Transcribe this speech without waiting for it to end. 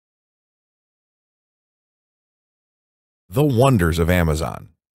The wonders of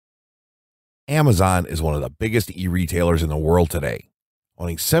Amazon. Amazon is one of the biggest e-retailers in the world today,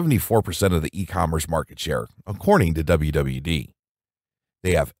 owning 74% of the e-commerce market share, according to WWD.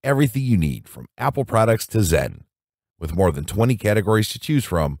 They have everything you need from Apple products to Zen. With more than 20 categories to choose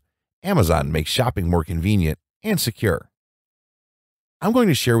from, Amazon makes shopping more convenient and secure. I'm going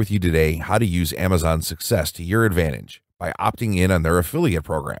to share with you today how to use Amazon's success to your advantage by opting in on their affiliate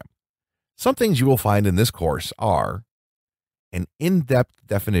program. Some things you will find in this course are an in-depth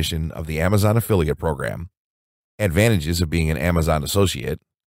definition of the Amazon affiliate program, advantages of being an Amazon associate,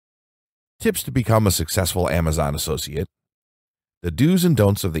 tips to become a successful Amazon associate, the do's and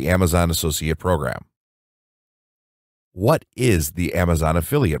don'ts of the Amazon associate program. What is the Amazon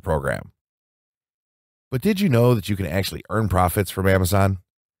affiliate program? But did you know that you can actually earn profits from Amazon?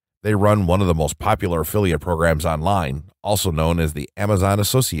 They run one of the most popular affiliate programs online, also known as the Amazon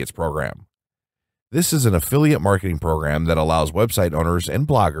Associates Program. This is an affiliate marketing program that allows website owners and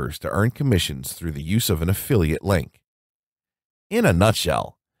bloggers to earn commissions through the use of an affiliate link. In a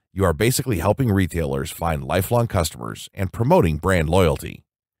nutshell, you are basically helping retailers find lifelong customers and promoting brand loyalty.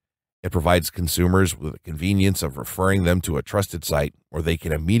 It provides consumers with the convenience of referring them to a trusted site where they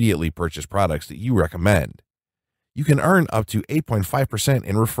can immediately purchase products that you recommend. You can earn up to 8.5%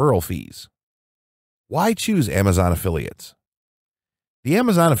 in referral fees. Why choose Amazon affiliates? The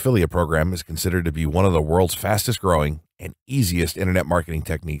Amazon affiliate program is considered to be one of the world's fastest growing and easiest internet marketing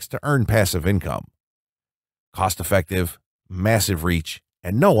techniques to earn passive income. Cost-effective, massive reach,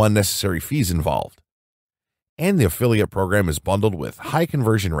 and no unnecessary fees involved. And the affiliate program is bundled with high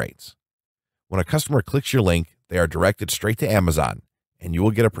conversion rates. When a customer clicks your link, they are directed straight to Amazon, and you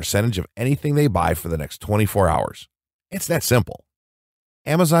will get a percentage of anything they buy for the next 24 hours. It's that simple.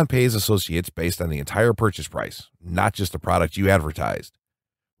 Amazon pays associates based on the entire purchase price, not just the product you advertised.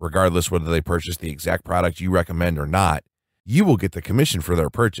 Regardless whether they purchase the exact product you recommend or not, you will get the commission for their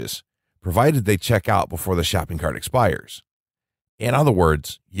purchase, provided they check out before the shopping cart expires. In other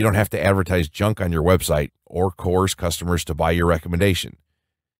words, you don't have to advertise junk on your website or coerce customers to buy your recommendation.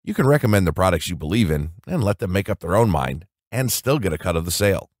 You can recommend the products you believe in and let them make up their own mind and still get a cut of the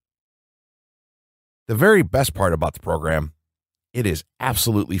sale. The very best part about the program, it is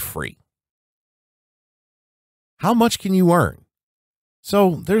absolutely free. How much can you earn?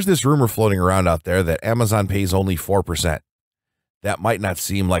 So there's this rumor floating around out there that Amazon pays only 4%. That might not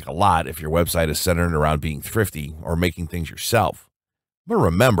seem like a lot if your website is centered around being thrifty or making things yourself. But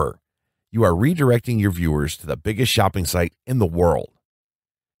remember, you are redirecting your viewers to the biggest shopping site in the world.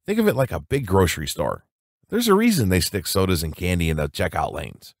 Think of it like a big grocery store. There's a reason they stick sodas and candy in the checkout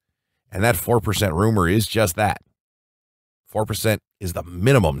lanes. And that 4% rumor is just that. 4% is the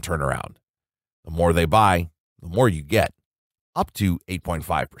minimum turnaround. The more they buy, the more you get, up to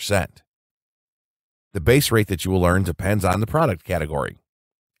 8.5%. The base rate that you will earn depends on the product category.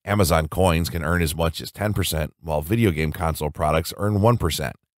 Amazon coins can earn as much as 10%, while video game console products earn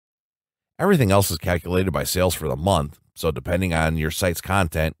 1%. Everything else is calculated by sales for the month, so depending on your site's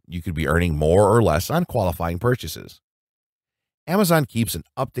content, you could be earning more or less on qualifying purchases. Amazon keeps an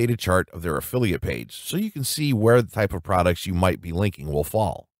updated chart of their affiliate page so you can see where the type of products you might be linking will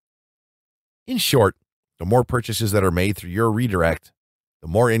fall. In short, the more purchases that are made through your redirect, the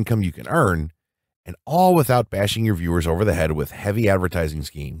more income you can earn, and all without bashing your viewers over the head with heavy advertising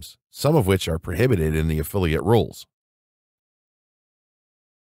schemes, some of which are prohibited in the affiliate rules.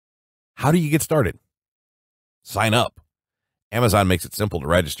 How do you get started? Sign up. Amazon makes it simple to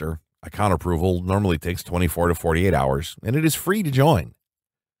register. Account approval normally takes 24 to 48 hours, and it is free to join.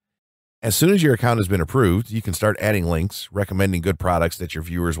 As soon as your account has been approved, you can start adding links, recommending good products that your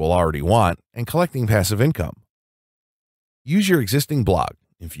viewers will already want, and collecting passive income. Use your existing blog.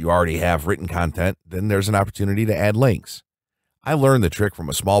 If you already have written content, then there's an opportunity to add links. I learned the trick from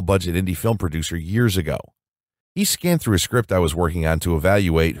a small budget indie film producer years ago. He scanned through a script I was working on to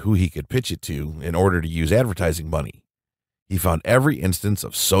evaluate who he could pitch it to in order to use advertising money. He found every instance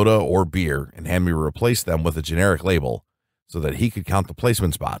of soda or beer and had me replace them with a generic label so that he could count the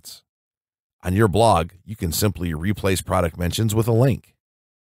placement spots. On your blog, you can simply replace product mentions with a link.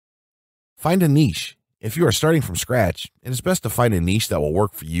 Find a niche. If you are starting from scratch, it is best to find a niche that will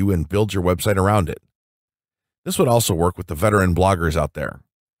work for you and build your website around it. This would also work with the veteran bloggers out there.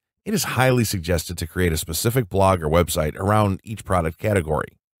 It is highly suggested to create a specific blog or website around each product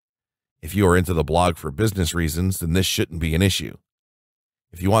category. If you are into the blog for business reasons, then this shouldn't be an issue.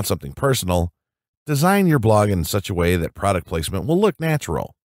 If you want something personal, design your blog in such a way that product placement will look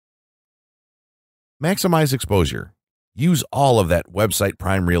natural. Maximize exposure. Use all of that website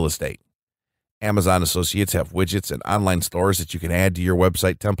prime real estate. Amazon associates have widgets and online stores that you can add to your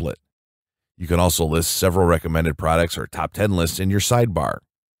website template. You can also list several recommended products or top 10 lists in your sidebar.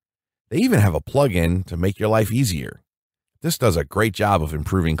 They even have a plugin to make your life easier. This does a great job of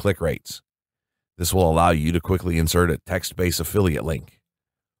improving click rates. This will allow you to quickly insert a text-based affiliate link.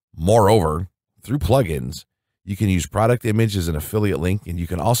 Moreover, through plugins, you can use product image as an affiliate link, and you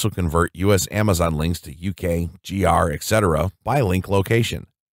can also convert US Amazon links to UK, GR, etc. by link location.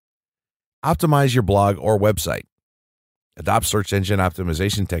 Optimize your blog or website. Adopt search engine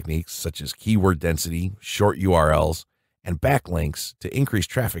optimization techniques such as keyword density, short URLs, and backlinks to increase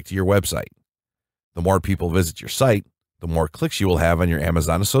traffic to your website. The more people visit your site, the more clicks you will have on your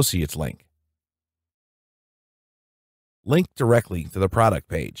Amazon Associates link. Link directly to the product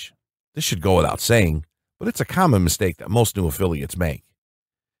page. This should go without saying, but it's a common mistake that most new affiliates make.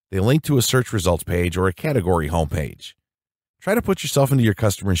 They link to a search results page or a category homepage. Try to put yourself into your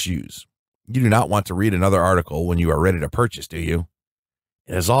customer's shoes. You do not want to read another article when you are ready to purchase, do you?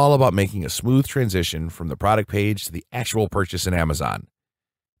 It is all about making a smooth transition from the product page to the actual purchase in Amazon.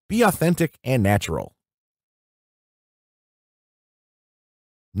 Be authentic and natural.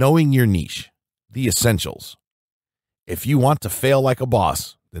 Knowing your niche, the essentials. If you want to fail like a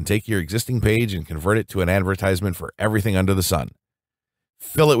boss, then take your existing page and convert it to an advertisement for everything under the sun.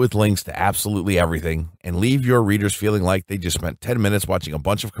 Fill it with links to absolutely everything and leave your readers feeling like they just spent 10 minutes watching a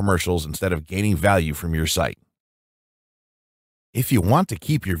bunch of commercials instead of gaining value from your site. If you want to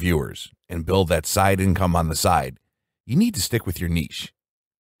keep your viewers and build that side income on the side, you need to stick with your niche.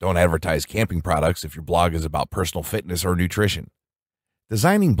 Don't advertise camping products if your blog is about personal fitness or nutrition.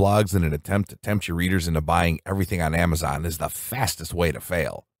 Designing blogs in an attempt to tempt your readers into buying everything on Amazon is the fastest way to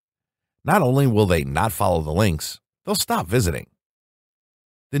fail. Not only will they not follow the links, they'll stop visiting.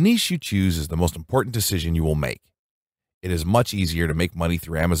 The niche you choose is the most important decision you will make. It is much easier to make money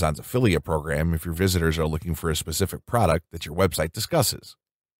through Amazon's affiliate program if your visitors are looking for a specific product that your website discusses.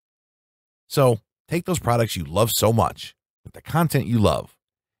 So, take those products you love so much, with the content you love,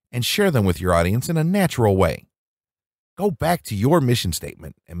 and share them with your audience in a natural way. Go back to your mission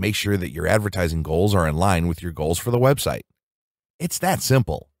statement and make sure that your advertising goals are in line with your goals for the website. It's that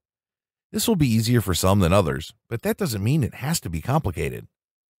simple. This will be easier for some than others, but that doesn't mean it has to be complicated.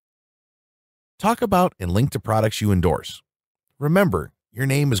 Talk about and link to products you endorse. Remember, your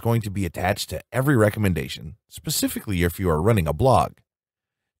name is going to be attached to every recommendation, specifically if you are running a blog.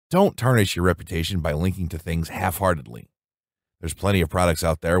 Don't tarnish your reputation by linking to things half-heartedly. There's plenty of products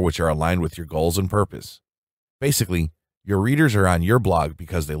out there which are aligned with your goals and purpose. Basically, your readers are on your blog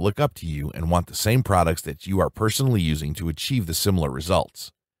because they look up to you and want the same products that you are personally using to achieve the similar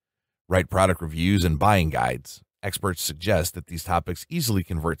results. Write product reviews and buying guides. Experts suggest that these topics easily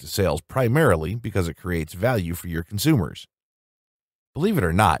convert to sales primarily because it creates value for your consumers. Believe it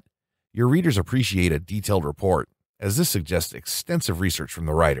or not, your readers appreciate a detailed report, as this suggests extensive research from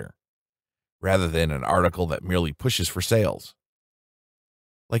the writer, rather than an article that merely pushes for sales.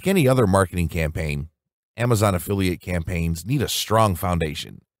 Like any other marketing campaign, Amazon affiliate campaigns need a strong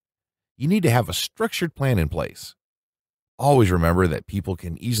foundation. You need to have a structured plan in place. Always remember that people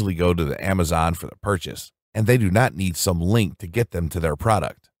can easily go to the Amazon for the purchase, and they do not need some link to get them to their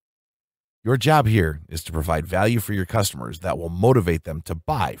product. Your job here is to provide value for your customers that will motivate them to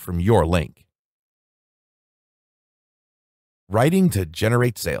buy from your link. Writing to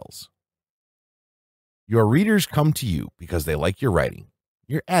generate sales. Your readers come to you because they like your writing,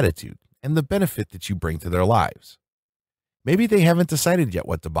 your attitude, and the benefit that you bring to their lives. Maybe they haven't decided yet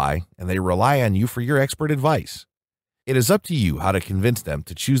what to buy, and they rely on you for your expert advice. It is up to you how to convince them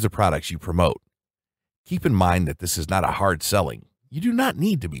to choose the products you promote. Keep in mind that this is not a hard selling. You do not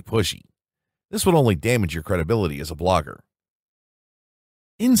need to be pushy. This would only damage your credibility as a blogger.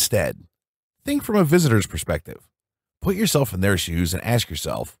 Instead, think from a visitor's perspective. Put yourself in their shoes and ask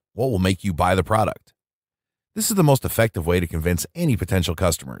yourself, what will make you buy the product? This is the most effective way to convince any potential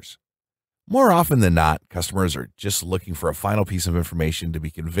customers. More often than not, customers are just looking for a final piece of information to be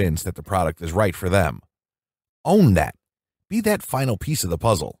convinced that the product is right for them. Own that. Be that final piece of the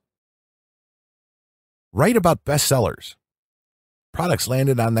puzzle. Write about bestsellers. Products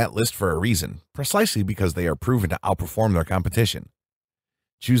landed on that list for a reason, precisely because they are proven to outperform their competition.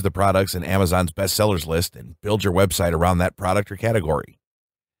 Choose the products in Amazon's bestsellers list and build your website around that product or category.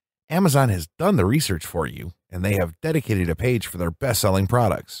 Amazon has done the research for you, and they have dedicated a page for their best-selling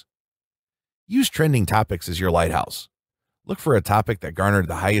products. Use trending topics as your lighthouse. Look for a topic that garnered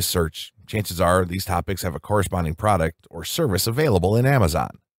the highest search. Chances are these topics have a corresponding product or service available in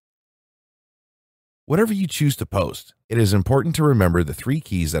Amazon. Whatever you choose to post, it is important to remember the 3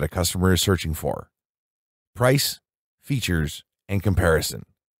 keys that a customer is searching for: price, features, and comparison.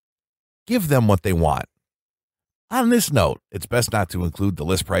 Give them what they want. On this note, it's best not to include the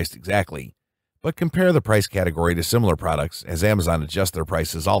list price exactly, but compare the price category to similar products as Amazon adjusts their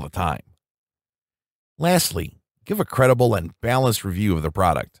prices all the time. Lastly, give a credible and balanced review of the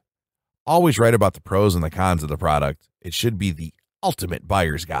product. Always write about the pros and the cons of the product. It should be the ultimate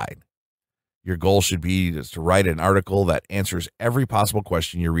buyer's guide. Your goal should be to write an article that answers every possible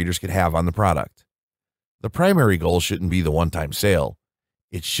question your readers could have on the product. The primary goal shouldn't be the one-time sale.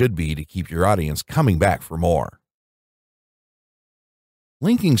 It should be to keep your audience coming back for more.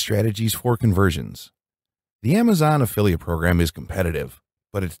 Linking strategies for conversions. The Amazon affiliate program is competitive,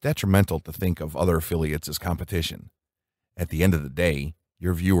 but it's detrimental to think of other affiliates as competition. At the end of the day,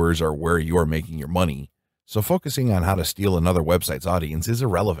 your viewers are where you are making your money, so focusing on how to steal another website's audience is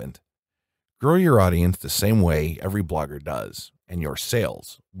irrelevant. Grow your audience the same way every blogger does, and your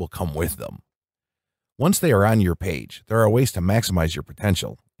sales will come with them. Once they are on your page, there are ways to maximize your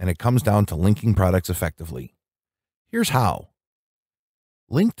potential, and it comes down to linking products effectively. Here's how.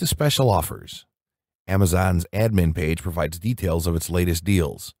 Link to special offers. Amazon's admin page provides details of its latest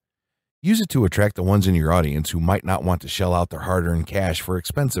deals. Use it to attract the ones in your audience who might not want to shell out their hard-earned cash for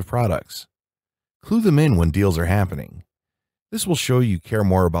expensive products. Clue them in when deals are happening. This will show you care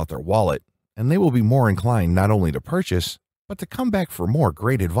more about their wallet, and they will be more inclined not only to purchase, but to come back for more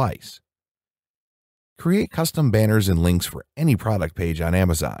great advice. Create custom banners and links for any product page on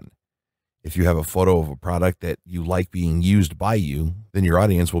Amazon. If you have a photo of a product that you like being used by you, then your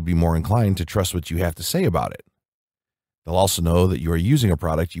audience will be more inclined to trust what you have to say about it. They'll also know that you are using a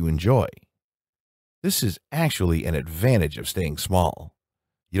product you enjoy. This is actually an advantage of staying small.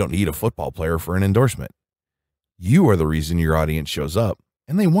 You don't need a football player for an endorsement. You are the reason your audience shows up,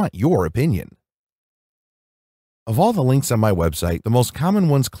 and they want your opinion. Of all the links on my website, the most common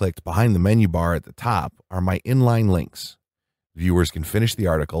ones clicked behind the menu bar at the top are my inline links. Viewers can finish the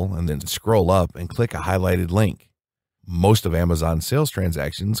article and then scroll up and click a highlighted link. Most of Amazon's sales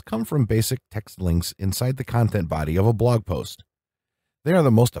transactions come from basic text links inside the content body of a blog post. They are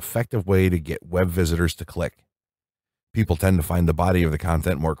the most effective way to get web visitors to click. People tend to find the body of the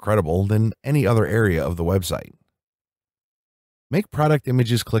content more credible than any other area of the website. Make product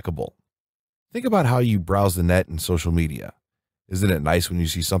images clickable. Think about how you browse the net and social media. Isn't it nice when you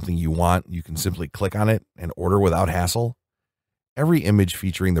see something you want, you can simply click on it and order without hassle? Every image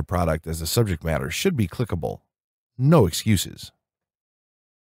featuring the product as a subject matter should be clickable. No excuses.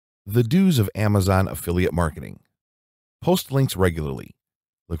 The do's of Amazon affiliate marketing. Post links regularly.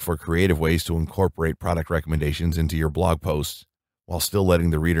 Look for creative ways to incorporate product recommendations into your blog posts while still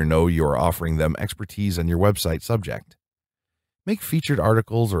letting the reader know you are offering them expertise on your website subject. Make featured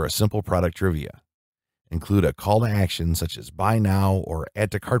articles or a simple product trivia. Include a call to action such as buy now or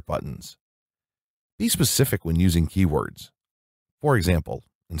add to cart buttons. Be specific when using keywords. For example,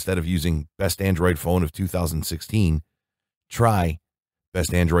 instead of using best Android phone of 2016, try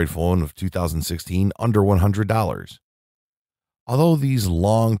best Android phone of 2016 under $100. Although these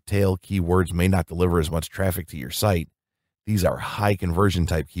long-tail keywords may not deliver as much traffic to your site, these are high conversion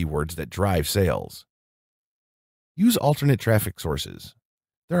type keywords that drive sales. Use alternate traffic sources.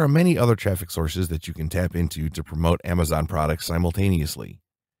 There are many other traffic sources that you can tap into to promote Amazon products simultaneously.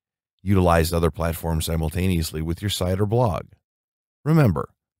 Utilize other platforms simultaneously with your site or blog. Remember,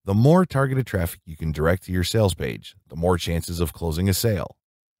 the more targeted traffic you can direct to your sales page, the more chances of closing a sale.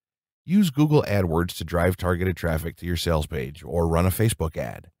 Use Google AdWords to drive targeted traffic to your sales page or run a Facebook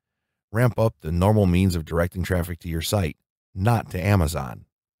ad. Ramp up the normal means of directing traffic to your site, not to Amazon.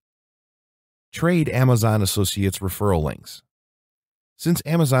 Trade Amazon Associates referral links. Since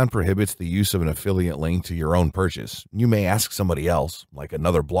Amazon prohibits the use of an affiliate link to your own purchase, you may ask somebody else, like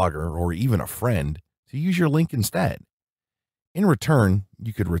another blogger or even a friend, to use your link instead. In return,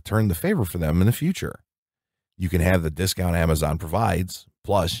 you could return the favor for them in the future. You can have the discount Amazon provides,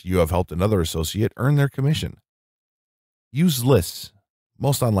 plus you have helped another associate earn their commission. Use lists.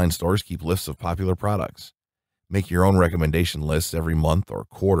 Most online stores keep lists of popular products. Make your own recommendation lists every month or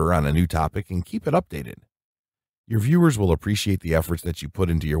quarter on a new topic and keep it updated. Your viewers will appreciate the efforts that you put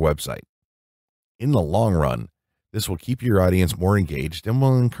into your website. In the long run, this will keep your audience more engaged and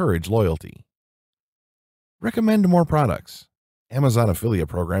will encourage loyalty. Recommend more products. Amazon affiliate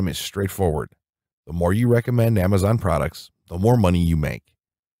program is straightforward. The more you recommend Amazon products, the more money you make.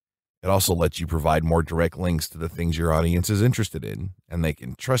 It also lets you provide more direct links to the things your audience is interested in, and they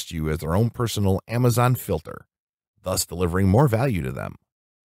can trust you as their own personal Amazon filter, thus delivering more value to them.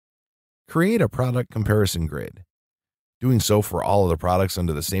 Create a product comparison grid. Doing so for all of the products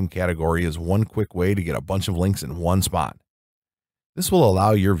under the same category is one quick way to get a bunch of links in one spot. This will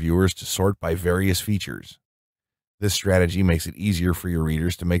allow your viewers to sort by various features. This strategy makes it easier for your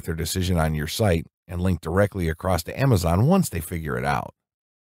readers to make their decision on your site and link directly across to Amazon once they figure it out.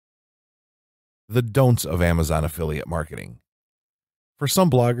 The don'ts of Amazon affiliate marketing. For some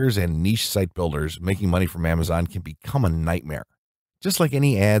bloggers and niche site builders, making money from Amazon can become a nightmare. Just like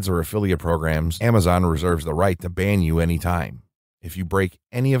any ads or affiliate programs, Amazon reserves the right to ban you anytime. If you break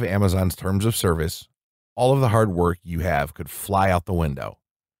any of Amazon's terms of service, all of the hard work you have could fly out the window.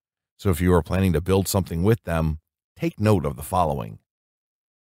 So if you are planning to build something with them, take note of the following.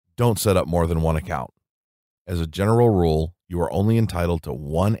 Don't set up more than one account. As a general rule, you are only entitled to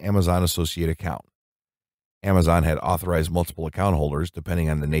one Amazon Associate account. Amazon had authorized multiple account holders depending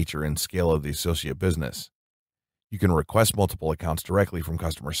on the nature and scale of the associate business. You can request multiple accounts directly from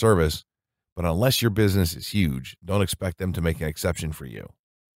customer service, but unless your business is huge, don't expect them to make an exception for you.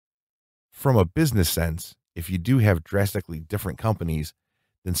 From a business sense, if you do have drastically different companies,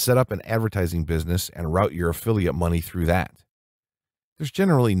 then set up an advertising business and route your affiliate money through that. There's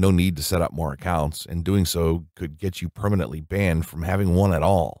generally no need to set up more accounts, and doing so could get you permanently banned from having one at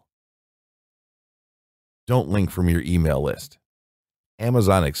all. Don't link from your email list.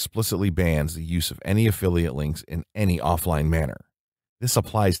 Amazon explicitly bans the use of any affiliate links in any offline manner. This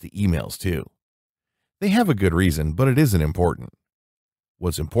applies to emails too. They have a good reason, but it isn't important.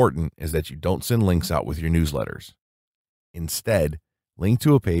 What's important is that you don't send links out with your newsletters. Instead, link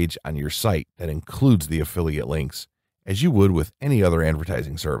to a page on your site that includes the affiliate links, as you would with any other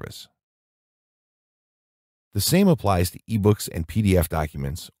advertising service. The same applies to ebooks and PDF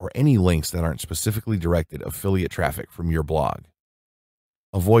documents or any links that aren't specifically directed affiliate traffic from your blog.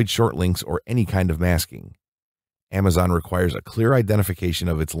 Avoid short links or any kind of masking. Amazon requires a clear identification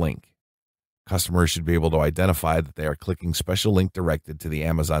of its link. Customers should be able to identify that they are clicking special link directed to the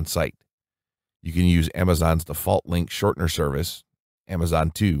Amazon site. You can use Amazon's default link shortener service,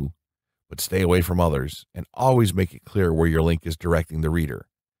 Amazon 2, but stay away from others and always make it clear where your link is directing the reader.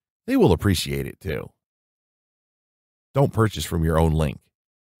 They will appreciate it too. Don't purchase from your own link.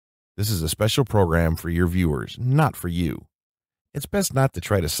 This is a special program for your viewers, not for you. It's best not to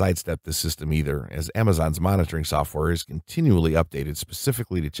try to sidestep this system either, as Amazon's monitoring software is continually updated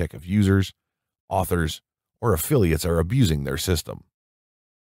specifically to check if users, authors, or affiliates are abusing their system.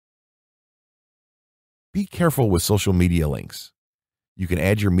 Be careful with social media links. You can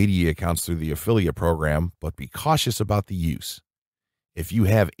add your media accounts through the affiliate program, but be cautious about the use. If you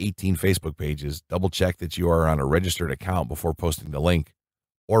have 18 Facebook pages, double check that you are on a registered account before posting the link,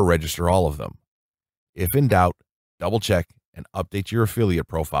 or register all of them. If in doubt, double check and update your affiliate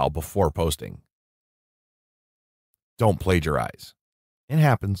profile before posting. Don't plagiarize. It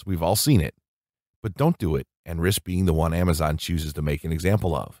happens, we've all seen it, but don't do it and risk being the one Amazon chooses to make an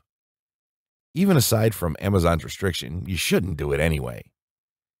example of. Even aside from Amazon's restriction, you shouldn't do it anyway.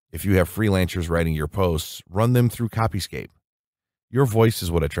 If you have freelancers writing your posts, run them through Copyscape. Your voice is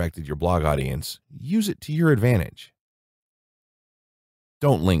what attracted your blog audience. Use it to your advantage.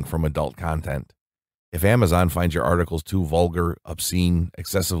 Don't link from adult content. If Amazon finds your articles too vulgar, obscene,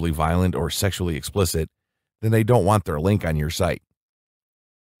 excessively violent, or sexually explicit, then they don't want their link on your site.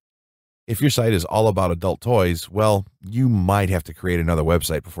 If your site is all about adult toys, well, you might have to create another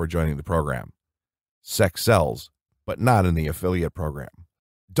website before joining the program. Sex sells, but not in the affiliate program.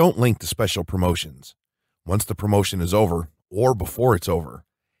 Don't link to special promotions. Once the promotion is over, or before it's over,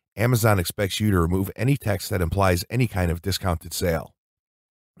 Amazon expects you to remove any text that implies any kind of discounted sale.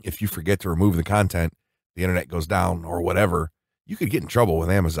 If you forget to remove the content, the internet goes down, or whatever, you could get in trouble with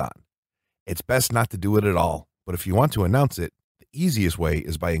Amazon. It's best not to do it at all, but if you want to announce it, the easiest way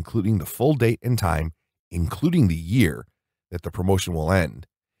is by including the full date and time, including the year that the promotion will end,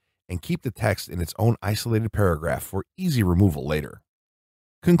 and keep the text in its own isolated paragraph for easy removal later.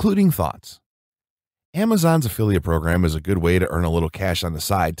 Concluding thoughts. Amazon's affiliate program is a good way to earn a little cash on the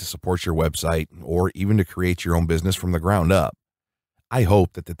side to support your website or even to create your own business from the ground up. I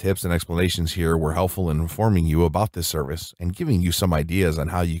hope that the tips and explanations here were helpful in informing you about this service and giving you some ideas on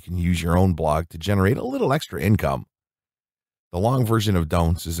how you can use your own blog to generate a little extra income. The long version of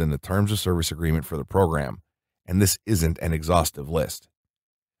don'ts is in the terms of service agreement for the program, and this isn't an exhaustive list.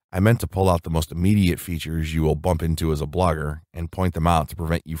 I meant to pull out the most immediate features you will bump into as a blogger and point them out to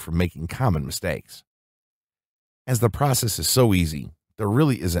prevent you from making common mistakes. As the process is so easy, there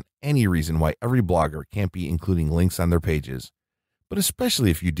really isn't any reason why every blogger can't be including links on their pages, but especially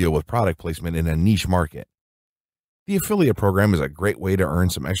if you deal with product placement in a niche market. The affiliate program is a great way to earn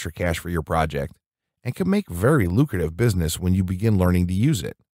some extra cash for your project and can make very lucrative business when you begin learning to use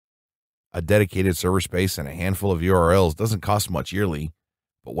it. A dedicated server space and a handful of URLs doesn't cost much yearly,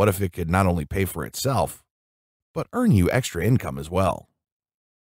 but what if it could not only pay for itself, but earn you extra income as well?